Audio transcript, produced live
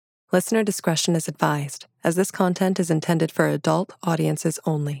Listener discretion is advised, as this content is intended for adult audiences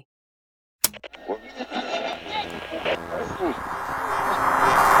only.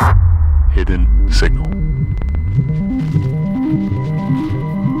 Hidden Signal.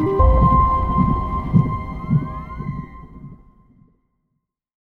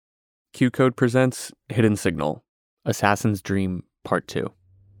 Q-Code presents Hidden Signal, Assassin's Dream Part 2.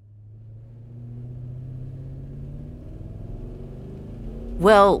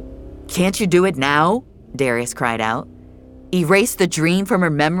 Well, can't you do it now? Darius cried out. Erase the dream from her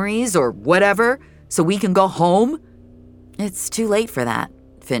memories or whatever so we can go home? It's too late for that,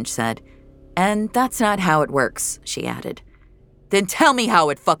 Finch said. And that's not how it works, she added. Then tell me how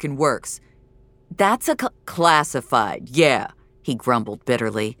it fucking works. That's classified, yeah, he grumbled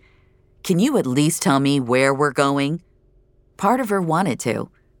bitterly. Can you at least tell me where we're going? Part of her wanted to.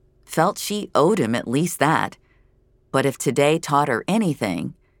 Felt she owed him at least that. But if today taught her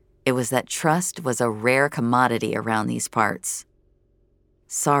anything, it was that trust was a rare commodity around these parts.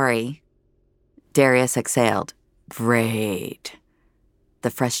 Sorry. Darius exhaled. Great.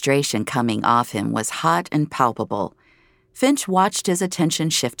 The frustration coming off him was hot and palpable. Finch watched his attention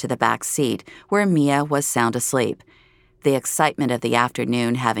shift to the back seat, where Mia was sound asleep, the excitement of the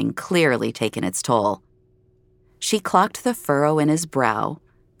afternoon having clearly taken its toll. She clocked the furrow in his brow,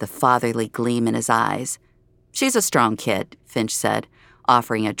 the fatherly gleam in his eyes. She's a strong kid, Finch said,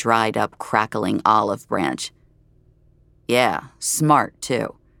 offering a dried-up, crackling olive branch. Yeah, smart,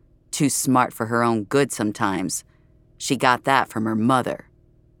 too. Too smart for her own good sometimes. She got that from her mother.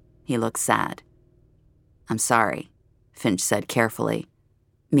 He looked sad. I'm sorry, Finch said carefully.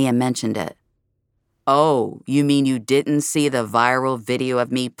 Mia mentioned it. Oh, you mean you didn't see the viral video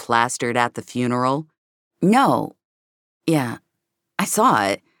of me plastered at the funeral? No. Yeah, I saw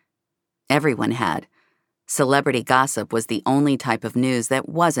it. Everyone had. Celebrity gossip was the only type of news that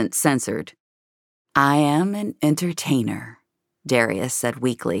wasn't censored. I am an entertainer, Darius said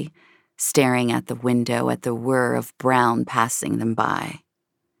weakly, staring at the window at the whir of brown passing them by.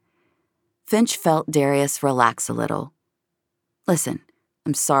 Finch felt Darius relax a little. Listen,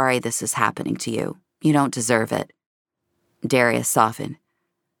 I'm sorry this is happening to you. You don't deserve it. Darius softened.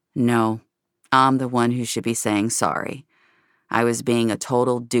 No, I'm the one who should be saying sorry. I was being a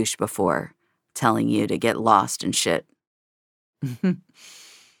total douche before, telling you to get lost and shit.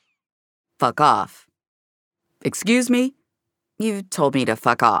 Fuck off. Excuse me? You told me to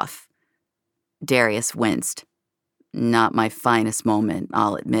fuck off. Darius winced. Not my finest moment,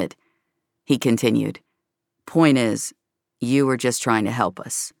 I'll admit. He continued. Point is, you were just trying to help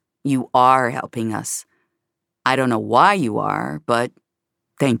us. You are helping us. I don't know why you are, but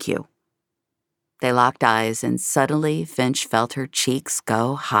thank you. They locked eyes, and suddenly Finch felt her cheeks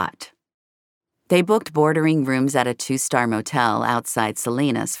go hot. They booked bordering rooms at a 2-star motel outside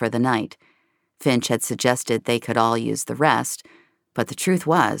Salinas for the night. Finch had suggested they could all use the rest, but the truth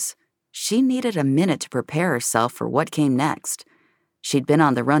was, she needed a minute to prepare herself for what came next. She'd been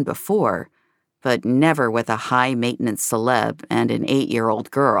on the run before, but never with a high-maintenance celeb and an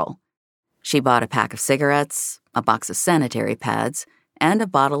 8-year-old girl. She bought a pack of cigarettes, a box of sanitary pads, and a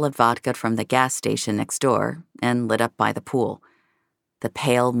bottle of vodka from the gas station next door and lit up by the pool. The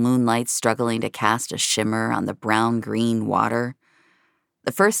pale moonlight struggling to cast a shimmer on the brown-green water.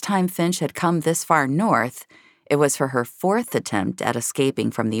 The first time Finch had come this far north, it was for her 4th attempt at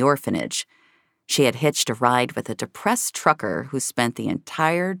escaping from the orphanage. She had hitched a ride with a depressed trucker who spent the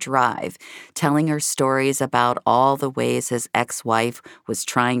entire drive telling her stories about all the ways his ex-wife was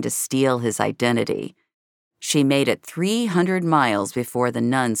trying to steal his identity. She made it 300 miles before the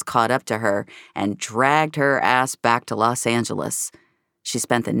nuns caught up to her and dragged her ass back to Los Angeles. She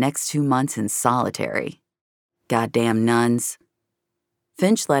spent the next 2 months in solitary. Goddamn nuns.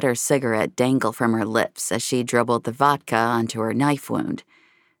 Finch let her cigarette dangle from her lips as she dribbled the vodka onto her knife wound,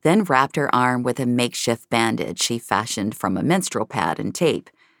 then wrapped her arm with a makeshift bandage she fashioned from a menstrual pad and tape.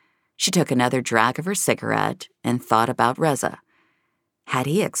 She took another drag of her cigarette and thought about Reza. Had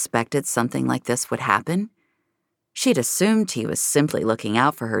he expected something like this would happen? She'd assumed he was simply looking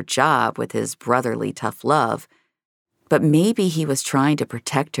out for her job with his brotherly tough love, but maybe he was trying to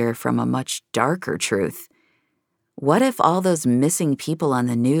protect her from a much darker truth. What if all those missing people on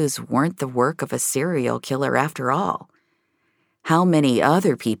the news weren't the work of a serial killer after all? How many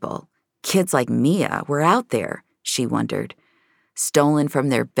other people, kids like Mia, were out there, she wondered, stolen from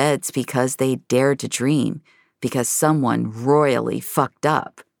their beds because they dared to dream, because someone royally fucked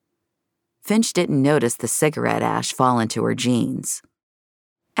up? Finch didn't notice the cigarette ash fall into her jeans.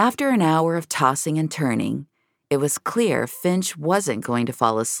 After an hour of tossing and turning, it was clear Finch wasn't going to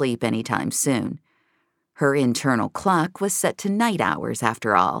fall asleep anytime soon. Her internal clock was set to night hours,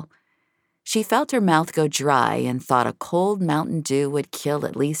 after all. She felt her mouth go dry and thought a cold Mountain Dew would kill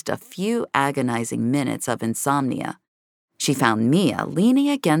at least a few agonizing minutes of insomnia. She found Mia leaning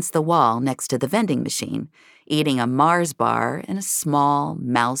against the wall next to the vending machine, eating a Mars bar in small,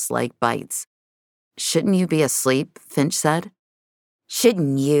 mouse-like bites. "Shouldn't you be asleep?" Finch said.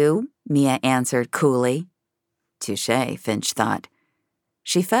 "Shouldn't you?" Mia answered coolly. Touché, Finch thought.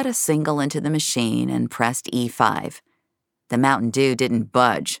 She fed a single into the machine and pressed E5. The Mountain Dew didn't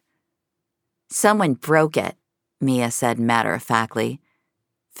budge. "Someone broke it," Mia said matter-of-factly.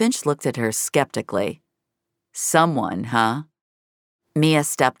 Finch looked at her skeptically. "Someone, huh?" Mia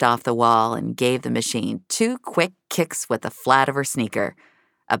stepped off the wall and gave the machine 2 quick kicks with the flat of her sneaker.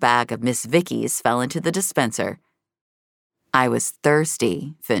 A bag of Miss Vicky's fell into the dispenser. "I was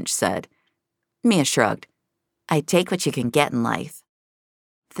thirsty," Finch said. Mia shrugged. "I take what you can get in life."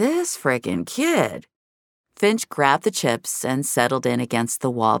 "This frickin' kid." Finch grabbed the chips and settled in against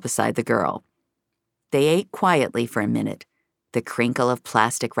the wall beside the girl. They ate quietly for a minute, the crinkle of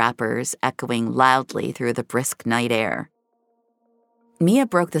plastic wrappers echoing loudly through the brisk night air. Mia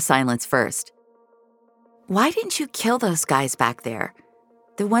broke the silence first. "Why didn't you kill those guys back there?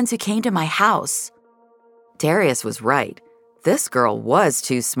 The ones who came to my house?" Darius was right. This girl was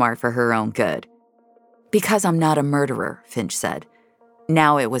too smart for her own good. "Because I'm not a murderer," Finch said.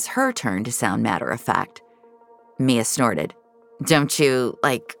 Now it was her turn to sound matter-of-fact. Mia snorted. "Don't you,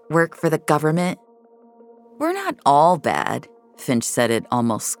 work for the government?" "We're not all bad," Finch said it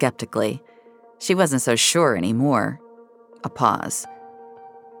almost skeptically. She wasn't so sure anymore. A pause.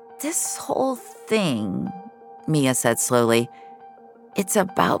 "This whole thing," Mia said slowly, "it's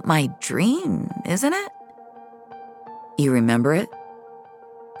about my dream, isn't it?" "You remember it?"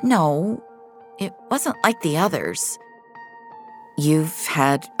 "No, it wasn't like the others." "You've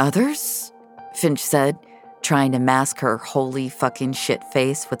had others?" Finch said, trying to mask her holy fucking shit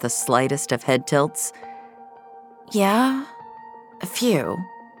face with the slightest of head tilts. "Yeah, a few,"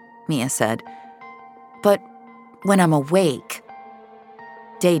 Mia said. "But when I'm awake."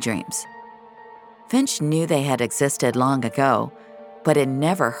 Daydreams. Finch knew they had existed long ago, but had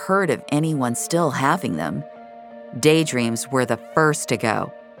never heard of anyone still having them. Daydreams were the first to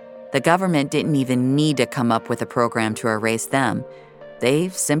go. The government didn't even need to come up with a program to erase them. They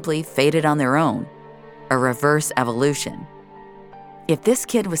simply faded on their own. A reverse evolution. If this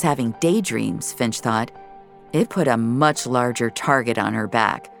kid was having daydreams, Finch thought, it put a much larger target on her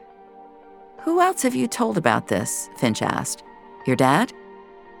back. "Who else have you told about this?" Finch asked. "Your dad?"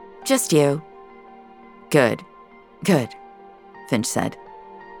 "Just you." Good, Finch said.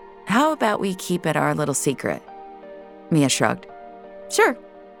 "How about we keep it our little secret?" Mia shrugged. "Sure,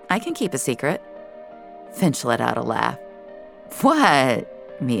 I can keep a secret." Finch let out a laugh.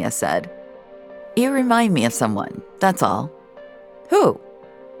 "What?" Mia said. "You remind me of someone, that's all." "Who?"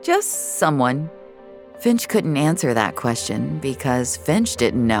 "Just someone." Finch couldn't answer that question because Finch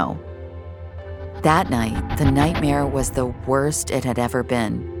didn't know. That night, the nightmare was the worst it had ever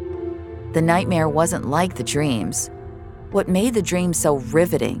been. The nightmare wasn't like the dreams. What made the dreams so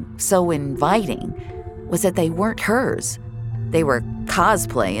riveting, so inviting, was that they weren't hers. They were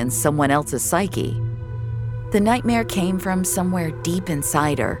cosplay in someone else's psyche. The nightmare came from somewhere deep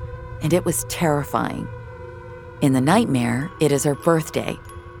inside her, and it was terrifying. In the nightmare, it is her birthday,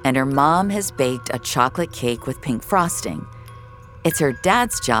 and her mom has baked a chocolate cake with pink frosting. It's her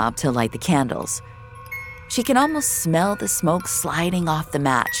dad's job to light the candles. She can almost smell the smoke sliding off the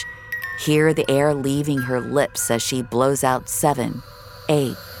match, hear the air leaving her lips as she blows out 7,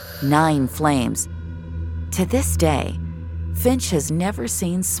 8, 9 flames. To this day, Finch has never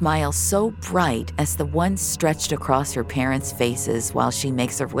seen smiles so bright as the one stretched across her parents' faces while she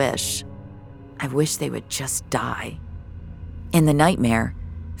makes her wish. I wish they would just die. In the nightmare,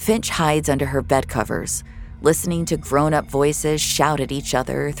 Finch hides under her bed covers, listening to grown-up voices shout at each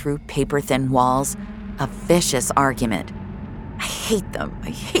other through paper-thin walls, a vicious argument. I hate them, I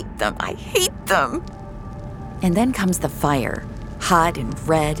hate them, I hate them. And then comes the fire, hot and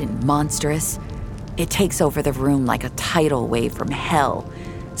red and monstrous. It takes over the room like a tidal wave from hell,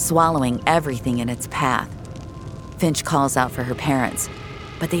 swallowing everything in its path. Finch calls out for her parents,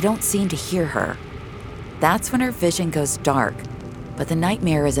 but they don't seem to hear her. That's when her vision goes dark, but the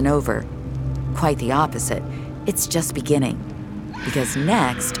nightmare isn't over. Quite the opposite, it's just beginning. Because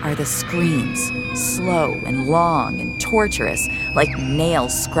next are the screams, slow and long and torturous, like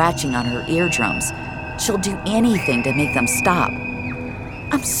nails scratching on her eardrums. She'll do anything to make them stop.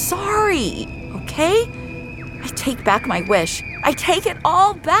 I'm sorry, okay? I take back my wish. I take it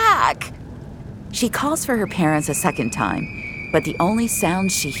all back. She calls for her parents a second time, but the only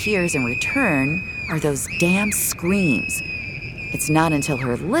sounds she hears in return are those damn screams. It's not until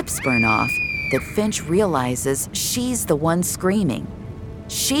her lips burn off that Finch realizes she's the one screaming.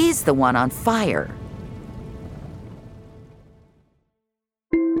 She's the one on fire.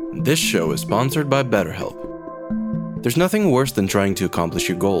 This show is sponsored by BetterHelp. There's nothing worse than trying to accomplish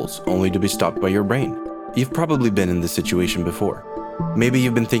your goals only to be stopped by your brain. You've probably been in this situation before. Maybe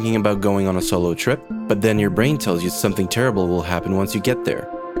you've been thinking about going on a solo trip, but then your brain tells you something terrible will happen once you get there.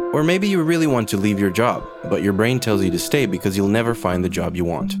 Or maybe you really want to leave your job, but your brain tells you to stay because you'll never find the job you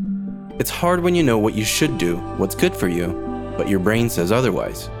want. It's hard when you know what you should do, what's good for you, but your brain says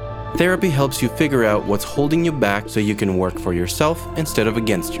otherwise. Therapy helps you figure out what's holding you back so you can work for yourself instead of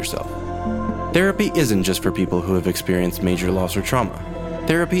against yourself. Therapy isn't just for people who have experienced major loss or trauma.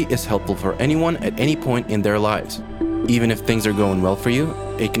 Therapy is helpful for anyone at any point in their lives. Even if things are going well for you,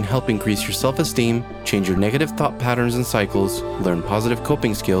 it can help increase your self-esteem, change your negative thought patterns and cycles, learn positive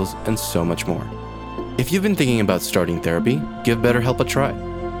coping skills, and so much more. If you've been thinking about starting therapy, give BetterHelp a try.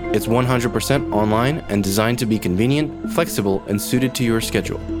 It's 100% online and designed to be convenient, flexible, and suited to your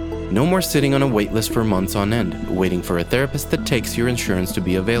schedule. No more sitting on a wait list for months on end, waiting for a therapist that takes your insurance to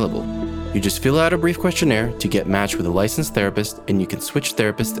be available. You just fill out a brief questionnaire to get matched with a licensed therapist, and you can switch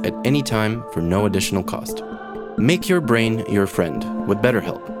therapists at any time for no additional cost. Make your brain your friend with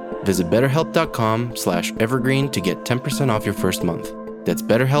BetterHelp. Visit betterhelp.com/evergreen to get 10% off your first month. That's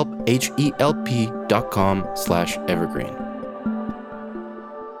BetterHelp, HELP.com/evergreen.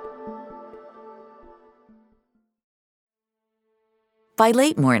 By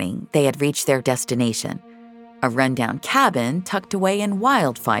late morning, they had reached their destination, a rundown cabin tucked away in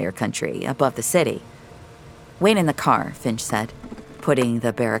wildfire country above the city. "Wait in the car," Finch said, putting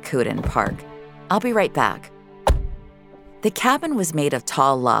the Barracuda in park. "I'll be right back." The cabin was made of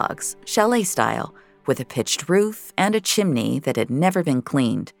tall logs, chalet style, with a pitched roof and a chimney that had never been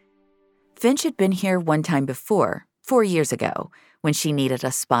cleaned. Finch had been here one time before, 4 years ago, when she needed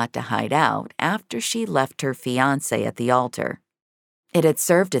a spot to hide out after she left her fiancé at the altar. It had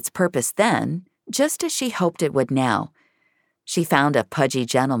served its purpose then, just as she hoped it would now. She found a pudgy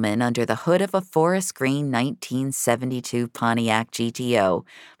gentleman under the hood of a forest green 1972 Pontiac GTO,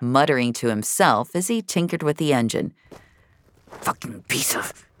 muttering to himself as he tinkered with the engine. "Fucking piece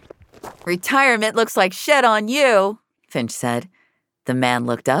of..." "Retirement looks like shit on you," Finch said. The man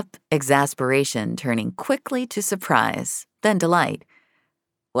looked up, exasperation turning quickly to surprise, then delight.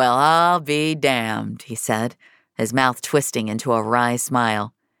 "Well, I'll be damned," he said, his mouth twisting into a wry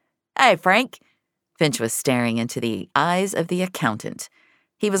smile. "Hey, Frank." Finch was staring into the eyes of the accountant.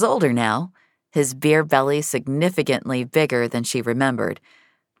 He was older now, his beer belly significantly bigger than she remembered,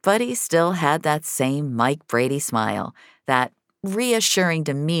 but he still had that same Mike Brady smile, that reassuring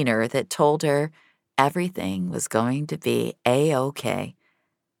demeanor that told her everything was going to be A-OK.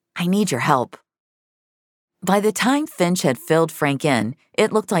 "I need your help." By the time Finch had filled Frank in,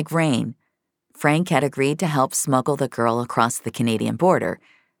 it looked like rain. Frank had agreed to help smuggle the girl across the Canadian border.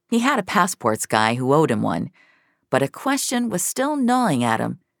 He had a passports guy who owed him one, but a question was still gnawing at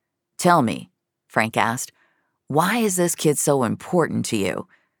him. "Tell me," Frank asked, "why is this kid so important to you?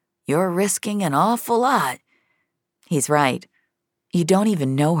 You're risking an awful lot." "He's right. You don't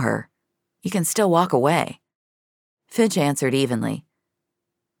even know her. You can still walk away." Finch answered evenly.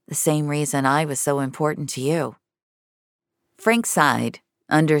 "The same reason I was so important to you." Frank sighed,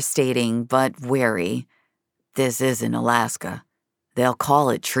 understating but wary. "This isn't Alaska. They'll call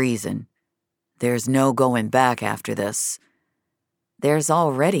it treason. There's no going back after this." "There's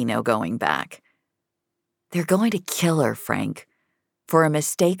already no going back." "They're going to kill her, Frank, for a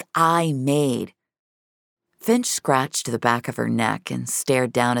mistake I made." Finch scratched the back of her neck and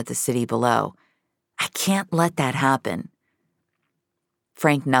stared down at the city below. "I can't let that happen."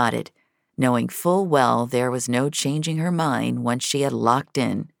 Frank nodded, knowing full well there was no changing her mind once she had locked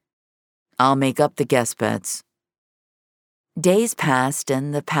in. "I'll make up the guest beds." Days passed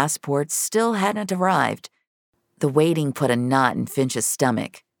and the passports still hadn't arrived. The waiting put a knot in Finch's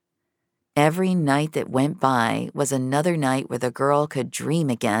stomach. Every night that went by was another night where the girl could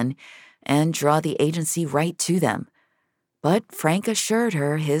dream again and draw the agency right to them. But Frank assured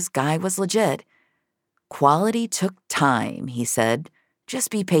her his guy was legit. Quality took time, he said.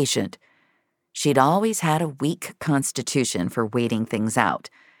 Just be patient. She'd always had a weak constitution for waiting things out.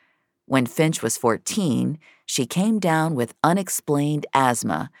 When Finch was 14, she came down with unexplained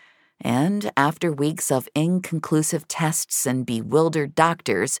asthma, and after weeks of inconclusive tests and bewildered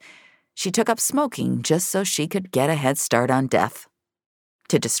doctors, she took up smoking just so she could get a head start on death.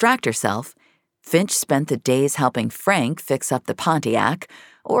 To distract herself, Finch spent the days helping Frank fix up the Pontiac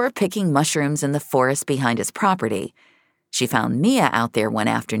or picking mushrooms in the forest behind his property. She found Mia out there one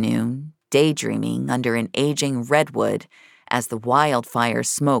afternoon, daydreaming under an aging redwood, as the wildfire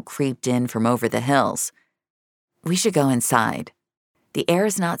smoke creeped in from over the hills. "We should go inside. The air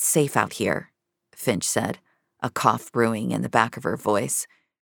is not safe out here," Finch said, a cough brewing in the back of her voice.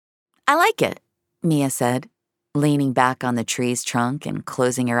 "I like it," Mia said, leaning back on the tree's trunk and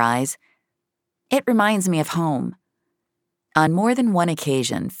closing her eyes. "It reminds me of home." On more than one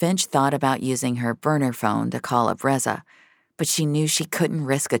occasion, Finch thought about using her burner phone to call up Reza, but she knew she couldn't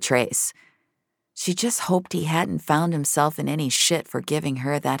risk a trace. She just hoped he hadn't found himself in any shit for giving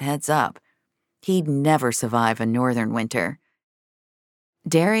her that heads up. He'd never survive a northern winter.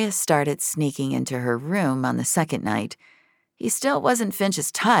 Darius started sneaking into her room on the second night. He still wasn't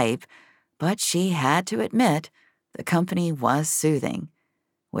Finch's type, but she had to admit the company was soothing.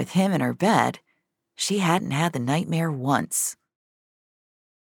 With him in her bed, she hadn't had the nightmare once.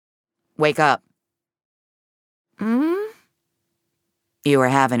 "Wake up." "You were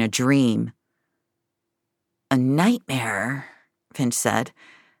having a dream." "A nightmare," Finch said.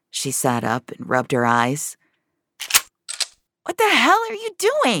 She sat up and rubbed her eyes. "What the hell are you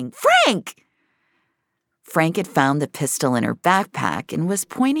doing? Frank!" Frank had found the pistol in her backpack and was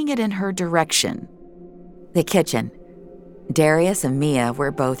pointing it in her direction. The kitchen. Darius and Mia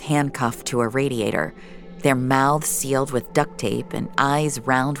were both handcuffed to a radiator, their mouths sealed with duct tape and eyes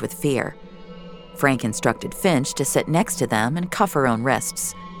round with fear. Frank instructed Finch to sit next to them and cuff her own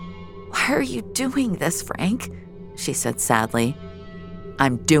wrists. "Why are you doing this, Frank?" she said sadly.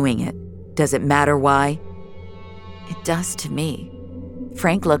 "I'm doing it. Does it matter why?" "It does to me."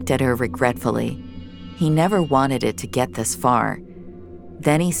 Frank looked at her regretfully. He never wanted it to get this far.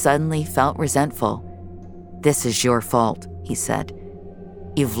 Then he suddenly felt resentful. "This is your fault," he said.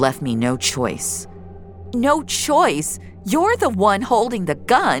 "You've left me no choice." "No choice? You're the one holding the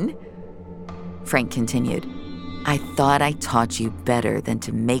gun." Frank continued, "I thought I taught you better than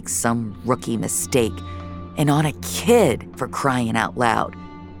to make some rookie mistake, and on a kid, for crying out loud.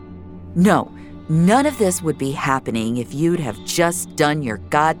 No, none of this would be happening if you'd have just done your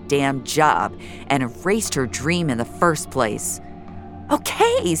goddamn job and erased her dream in the first place."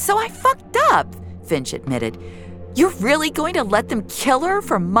 "Okay, so I fucked up," Finch admitted. "You're really going to let them kill her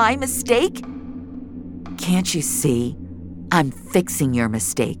for my mistake?" "Can't you see? I'm fixing your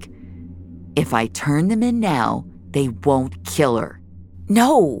mistake. If I turn them in now, they won't kill her."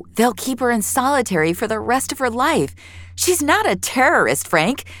 "No, they'll keep her in solitary for the rest of her life. She's not a terrorist,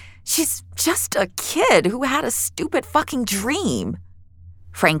 Frank. She's just a kid who had a stupid fucking dream."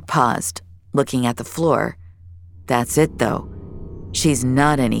 Frank paused, looking at the floor. "That's it, though. She's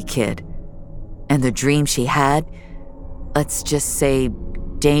not any kid. And the dream she had, let's just say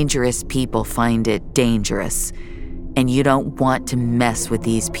dangerous people find it dangerous, and you don't want to mess with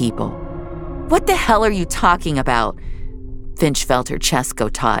these people." "What the hell are you talking about?" Finch felt her chest go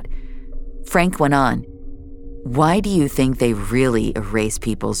taut. Frank went on. "Why do you think they really erase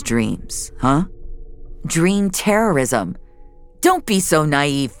people's dreams, huh? Dream terrorism. Don't be so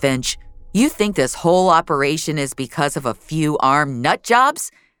naive, Finch. You think this whole operation is because of a few armed nut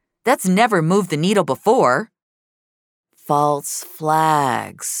jobs? That's never moved the needle before." "False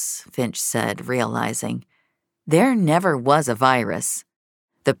flags," Finch said, realizing. There never was a virus.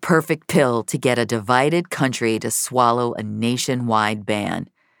 The perfect pill to get a divided country to swallow a nationwide ban.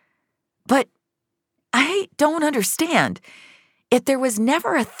 "But I don't understand. If there was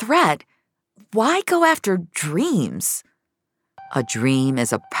never a threat, why go after dreams?" "A dream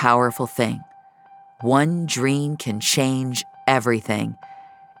is a powerful thing. One dream can change everything.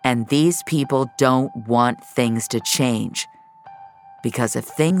 And these people don't want things to change. Because if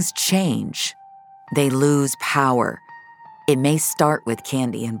things change, they lose power. It may start with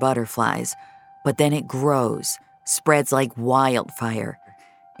candy and butterflies, but then it grows, spreads like wildfire,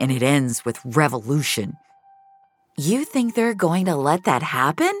 and it ends with revolution." "You think they're going to let that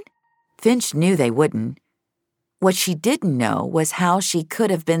happen?" Finch knew they wouldn't. What she didn't know was how she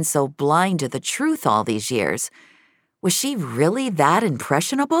could have been so blind to the truth all these years. Was she really that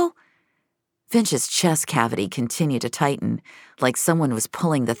impressionable? Finch's chest cavity continued to tighten, like someone was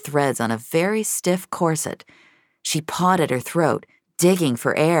pulling the threads on a very stiff corset. She pawed at her throat, digging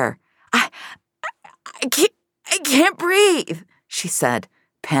for air. I can't breathe," she said,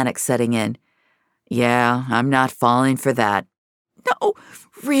 panic setting in. "Yeah, I'm not falling for that." "No,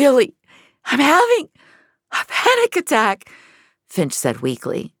 really, I'm having a panic attack," Finch said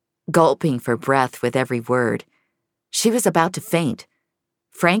weakly, gulping for breath with every word. She was about to faint.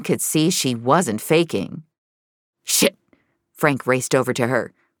 Frank could see she wasn't faking. "Shit!" Frank raced over to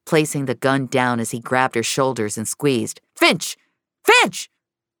her, placing the gun down as he grabbed her shoulders and squeezed. "Finch! Finch!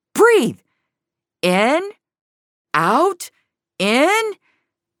 Breathe! In, out, in."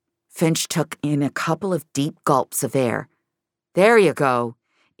 Finch took in a couple of deep gulps of air. There you go.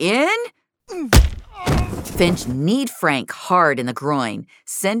 In? Finch kneed Frank hard in the groin,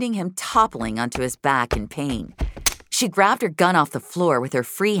 sending him toppling onto his back in pain. She grabbed her gun off the floor with her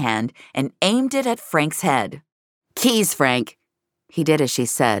free hand and aimed it at Frank's head. Keys, Frank. He did as she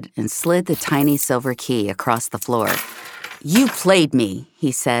said and slid the tiny silver key across the floor. You played me,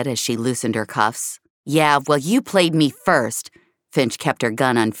 he said as she loosened her cuffs. Yeah, well, you played me first. Finch kept her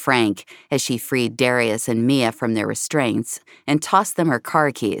gun on Frank as she freed Darius and Mia from their restraints and tossed them her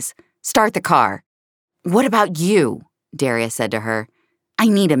car keys. Start the car. What about you? Darius said to her. I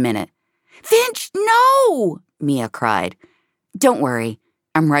need a minute. Finch, no! Mia cried. Don't worry.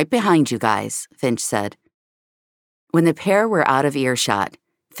 I'm right behind you guys, Finch said. When the pair were out of earshot,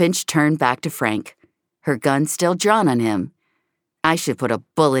 Finch turned back to Frank, her gun still drawn on him. I should put a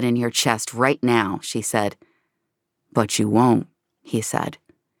bullet in your chest right now, she said. But you won't, he said.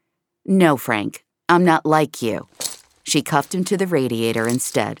 No, Frank, I'm not like you. She cuffed him to the radiator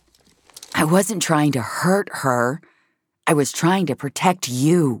instead. I wasn't trying to hurt her. I was trying to protect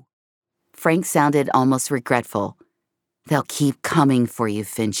you. Frank sounded almost regretful. They'll keep coming for you,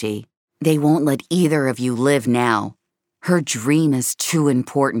 Finchy. They won't let either of you live now. Her dream is too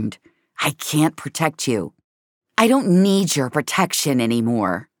important. I can't protect you. I don't need your protection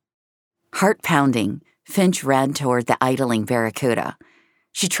anymore. Heart pounding, Finch ran toward the idling Barracuda.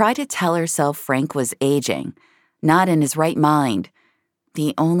 She tried to tell herself Frank was aging, not in his right mind.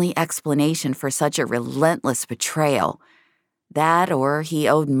 The only explanation for such a relentless betrayal. That or he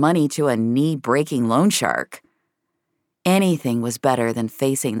owed money to a knee-breaking loan shark. Anything was better than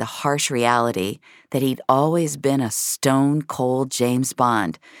facing the harsh reality that he'd always been a stone-cold James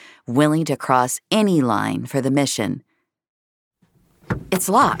Bond, willing to cross any line for the mission. It's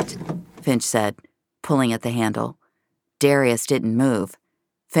locked, Finch said, pulling at the handle. Darius didn't move.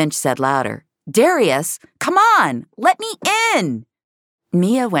 Finch said louder, Darius, come on, let me in!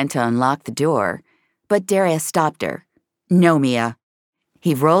 Mia went to unlock the door, but Darius stopped her. No, Mia.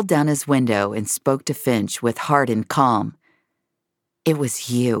 He rolled down his window and spoke to Finch with hardened calm. It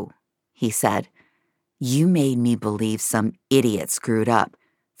was you, he said. You made me believe some idiot screwed up,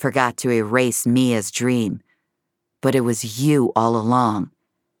 forgot to erase Mia's dream. But it was you all along.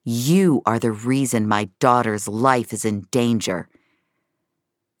 You are the reason my daughter's life is in danger.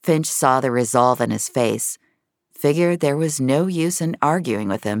 Finch saw the resolve in his face, figured there was no use in arguing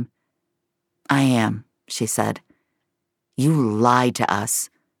with him. I am, she said. You lied to us.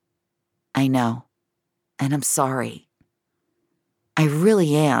 I know, and I'm sorry. I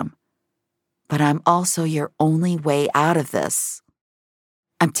really am, but I'm also your only way out of this.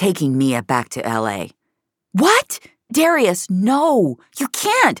 I'm taking Mia back to L.A. What? Darius, no, you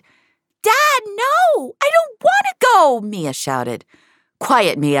can't. Dad, no, I don't want to go, Mia shouted.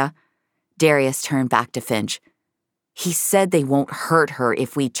 Quiet, Mia. Darius turned back to Finch. He said they won't hurt her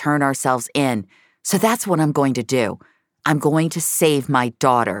if we turn ourselves in, so that's what I'm going to do. I'm going to save my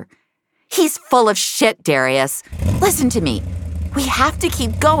daughter. He's full of shit, Darius. Listen to me. We have to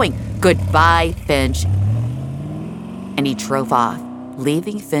keep going. Goodbye, Finch. And he drove off,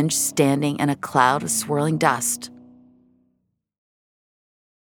 leaving Finch standing in a cloud of swirling dust.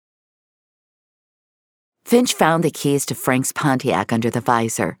 Finch found the keys to Frank's Pontiac under the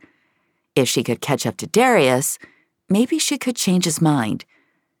visor. If she could catch up to Darius, maybe she could change his mind.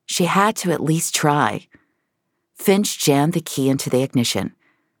 She had to at least try. Finch jammed the key into the ignition,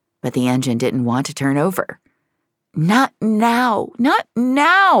 but the engine didn't want to turn over. Not now, not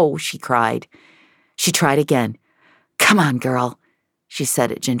now, she cried. She tried again. Come on, girl, she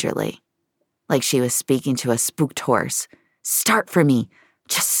said it gingerly, like she was speaking to a spooked horse. Start for me.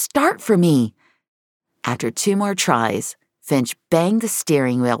 Just start for me. After 2 more tries, Finch banged the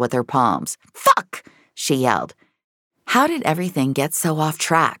steering wheel with her palms. Fuck, she yelled. How did everything get so off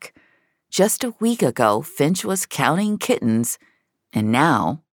track? Just a week ago, Finch was counting kittens, and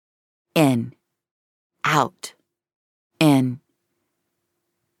now, in, out, in.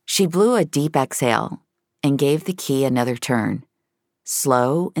 She blew a deep exhale and gave the key another turn,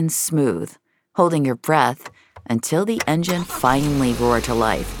 slow and smooth, holding her breath until the engine finally roared to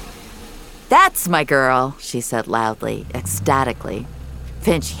life. That's my girl, she said loudly, ecstatically.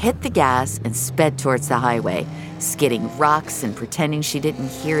 Finch hit the gas and sped towards the highway, skidding rocks and pretending she didn't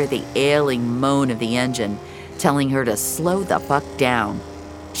hear the ailing moan of the engine, telling her to slow the fuck down.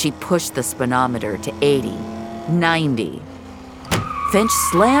 She pushed the speedometer to 80, 90. Finch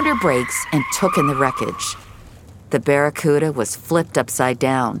slammed her brakes and took in the wreckage. The Barracuda was flipped upside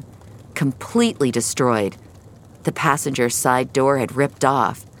down, completely destroyed. The passenger side door had ripped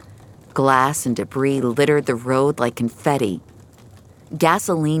off. Glass and debris littered the road like confetti.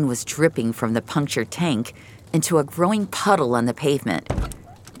 Gasoline was dripping from the punctured tank, into a growing puddle on the pavement.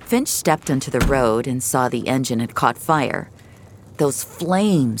 Finch stepped onto the road and saw the engine had caught fire. Those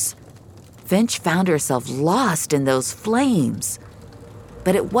flames. Finch found herself lost in those flames.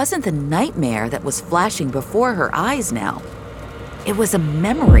 But it wasn't the nightmare that was flashing before her eyes now. It was a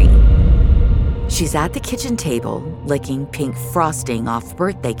memory. She's at the kitchen table, licking pink frosting off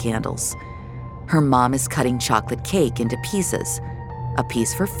birthday candles. Her mom is cutting chocolate cake into pieces. A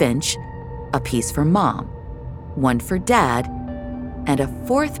piece for Finch, a piece for Mom, one for Dad, and a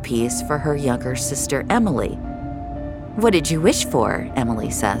fourth piece for her younger sister, Emily. "What did you wish for?"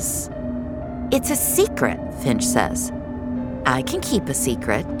 Emily says. "It's a secret," Finch says. "I can keep a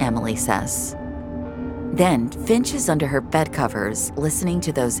secret," Emily says. Then Finch is under her bed covers, listening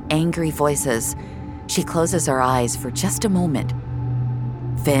to those angry voices. She closes her eyes for just a moment.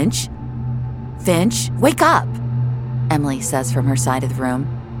 "Finch? Finch, wake up!" Emily says from her side of the room.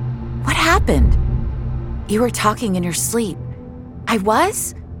 "What happened?" "You were talking in your sleep." "I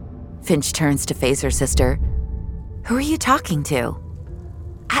was?" Finch turns to face her sister. "Who are you talking to?"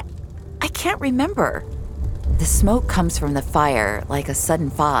 I can't remember." The smoke comes from the fire like a sudden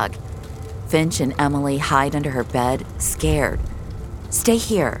fog. Finch and Emily hide under her bed, scared. "Stay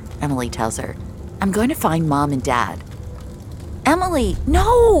here," Emily tells her. "I'm going to find Mom and Dad." "Emily,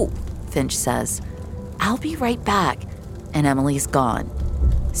 no!" Finch says. "I'll be right back." And Emily's gone.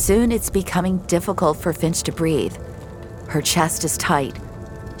 Soon it's becoming difficult for Finch to breathe. Her chest is tight.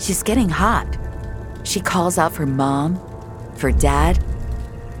 She's getting hot. She calls out for Mom, for Dad,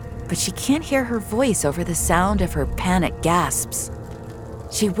 but she can't hear her voice over the sound of her panicked gasps.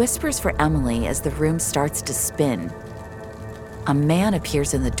 She whispers for Emily as the room starts to spin. A man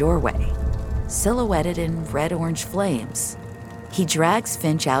appears in the doorway, silhouetted in red-orange flames. He drags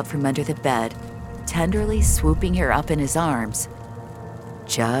Finch out from under the bed, tenderly swooping her up in his arms.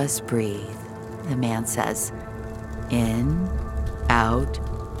 "Just breathe," the man says. "In, out,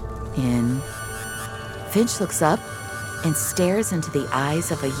 in." Finch looks up and stares into the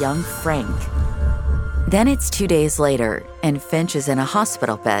eyes of a young Frank. Then it's 2 days later, and Finch is in a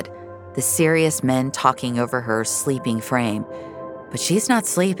hospital bed, the serious men talking over her sleeping frame. But she's not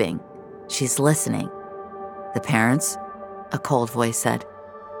sleeping. She's listening. "The parents?" a cold voice said.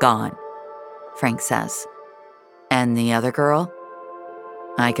 "Gone," Frank says. "And the other girl?"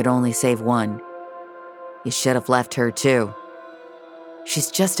 "I could only save one." "You should have left her too." "She's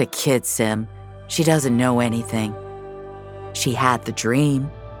just a kid, Sim. She doesn't know anything." "She had the dream,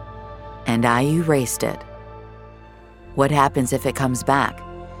 and I erased it." "What happens if it comes back?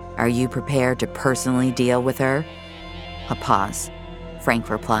 Are you prepared to personally deal with her?" A pause. Frank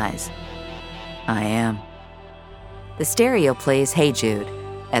replies, "I am." The stereo plays Hey Jude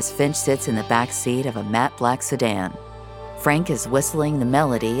as Finch sits in the back seat of a matte black sedan. Frank is whistling the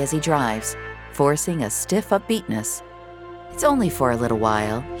melody as he drives, forcing a stiff upbeatness. "It's only for a little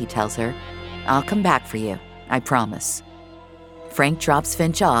while," he tells her. "I'll come back for you, I promise." Frank drops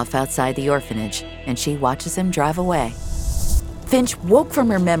Finch off outside the orphanage, and she watches him drive away. Finch woke from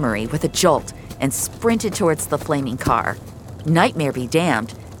her memory with a jolt and sprinted towards the flaming car. Nightmare be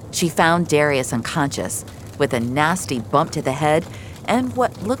damned, she found Darius unconscious, with a nasty bump to the head and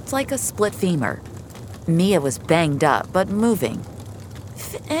what looked like a split femur. Mia was banged up, but moving.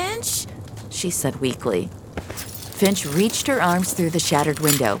 "Finch?" she said weakly. Finch reached her arms through the shattered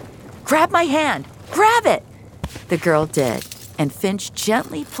window. "Grab my hand! Grab it!" The girl did, and Finch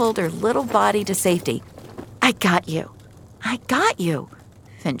gently pulled her little body to safety. "I got you. I got you,"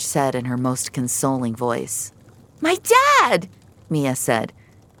 Finch said in her most consoling voice. "My dad!" Mia said,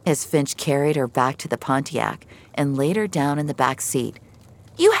 as Finch carried her back to the Pontiac and laid her down in the back seat.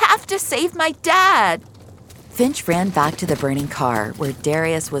 "You have to save my dad!" Finch ran back to the burning car, where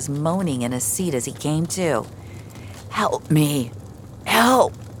Darius was moaning in his seat as he came to. "Help me!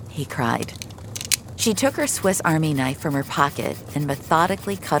 Help!" he cried. She took her Swiss Army knife from her pocket and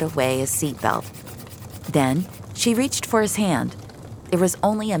methodically cut away his seatbelt. Then she reached for his hand. It was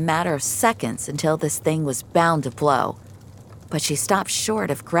only a matter of seconds until this thing was bound to blow. But she stopped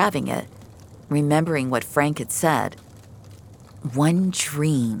short of grabbing it, remembering what Frank had said. One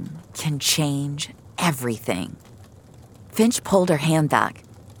dream can change everything. Finch pulled her hand back.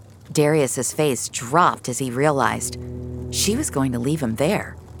 Darius's face dropped as he realized she was going to leave him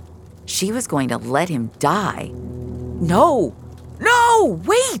there. She was going to let him die. "No! No!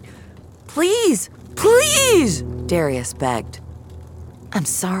 Wait! Please! Please!" Darius begged. "I'm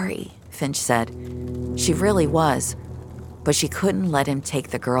sorry," Finch said. She really was. But she couldn't let him take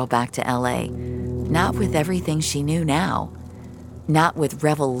the girl back to L.A., not with everything she knew now. Not with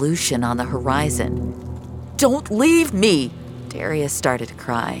revolution on the horizon. "Don't leave me!" Darius started to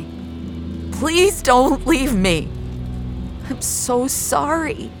cry. Please don't leave me. I'm so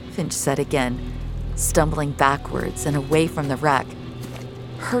sorry, Finch said again, stumbling backwards and away from the wreck.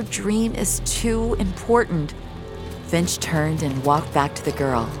 Her dream is too important. Finch turned and walked back to the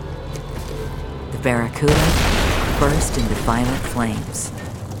girl. The Barracuda burst into violent flames.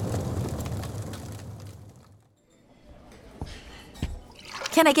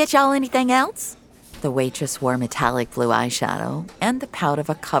 Can I get y'all anything else? The waitress wore metallic blue eyeshadow and the pout of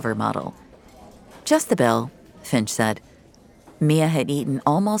a cover model. Just the bill, Finch said. Mia had eaten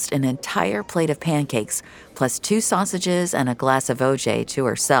almost an entire plate of pancakes, plus 2 sausages and a glass of OJ to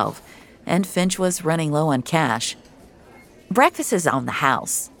herself, and Finch was running low on cash. Breakfast is on the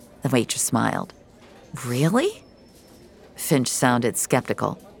house, the waitress smiled. Really? Finch sounded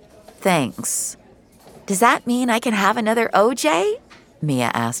skeptical. Thanks. Does that mean I can have another OJ?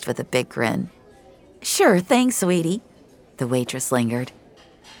 Mia asked with a big grin. Sure, thanks, sweetie. The waitress lingered.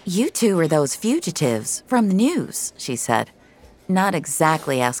 You two are those fugitives from the news, she said, not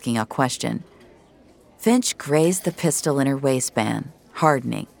exactly asking a question. Finch grazed the pistol in her waistband,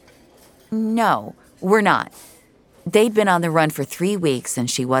 hardening. No, we're not. They'd been on the run for 3 weeks and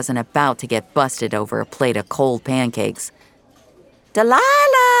she wasn't about to get busted over a plate of cold pancakes.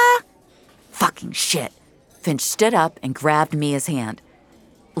 Delilah! Fucking shit. Finch stood up and grabbed Mia's hand.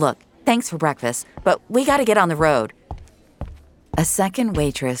 Look, thanks for breakfast, but we gotta get on the road. A second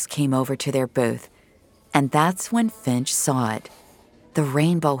waitress came over to their booth, and that's when Finch saw it. The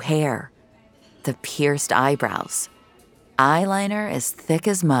rainbow hair, the pierced eyebrows, eyeliner as thick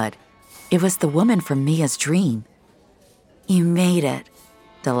as mud. It was the woman from Mia's dream. You made it,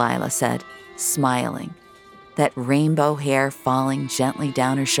 Delilah said, smiling, that rainbow hair falling gently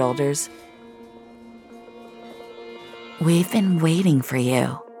down her shoulders. We've been waiting for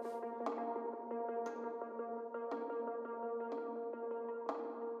you.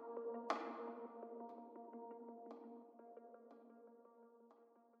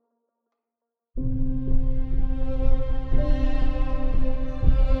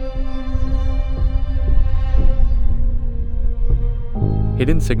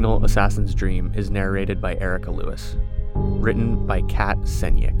 Hidden Signal: Assassin's Dream is narrated by Erica Lewis. Written by Kat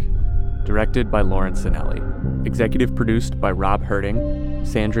Senyik. Directed by Lawrence Sinelli. Executive produced by Rob Herding,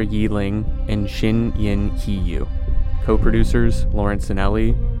 Sandra Yi Ling, and Shin Yin Hee Yu. Co-producers Lawrence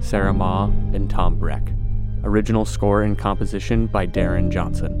Sinelli, Sarah Ma, and Tom Breck. Original score and composition by Darren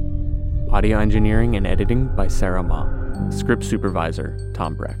Johnson. Audio engineering and editing by Sarah Ma. Script supervisor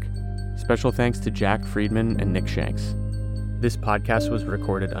Tom Breck. Special thanks to Jack Friedman and Nick Shanks. This podcast was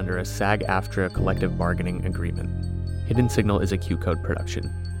recorded under a SAG-AFTRA collective bargaining agreement. Hidden Signal is a Q-Code production.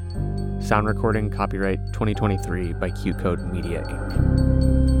 Sound recording copyright 2023 by Q-Code Media,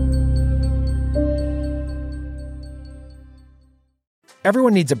 Inc.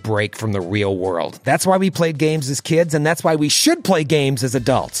 Everyone needs a break from the real world. That's why we played games as kids, and that's why we should play games as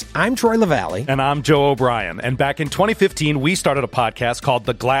adults. I'm Troy LaValle. And I'm Joe O'Brien. And back in 2015, we started a podcast called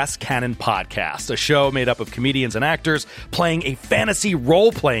The Glass Cannon Podcast, a show made up of comedians and actors playing a fantasy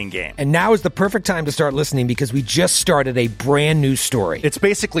role-playing game. And now is the perfect time to start listening because we just started a brand new story. It's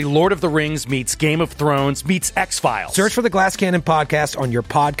basically Lord of the Rings meets Game of Thrones meets X-Files. Search for The Glass Cannon Podcast on your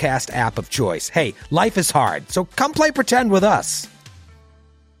podcast app of choice. Hey, life is hard, so come play pretend with us.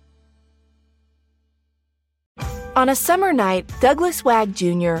 On a summer night, Douglas Wag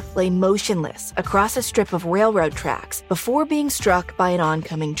Jr. lay motionless across a strip of railroad tracks before being struck by an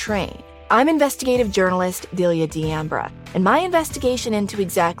oncoming train. I'm investigative journalist Delia D'Ambra, and my investigation into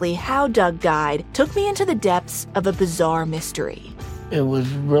exactly how Doug died took me into the depths of a bizarre mystery. It was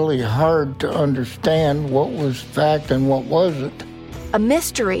really hard to understand what was fact and what wasn't. A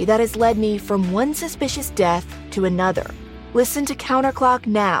mystery that has led me from one suspicious death to another. Listen to Counterclock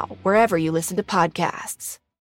now, wherever you listen to podcasts.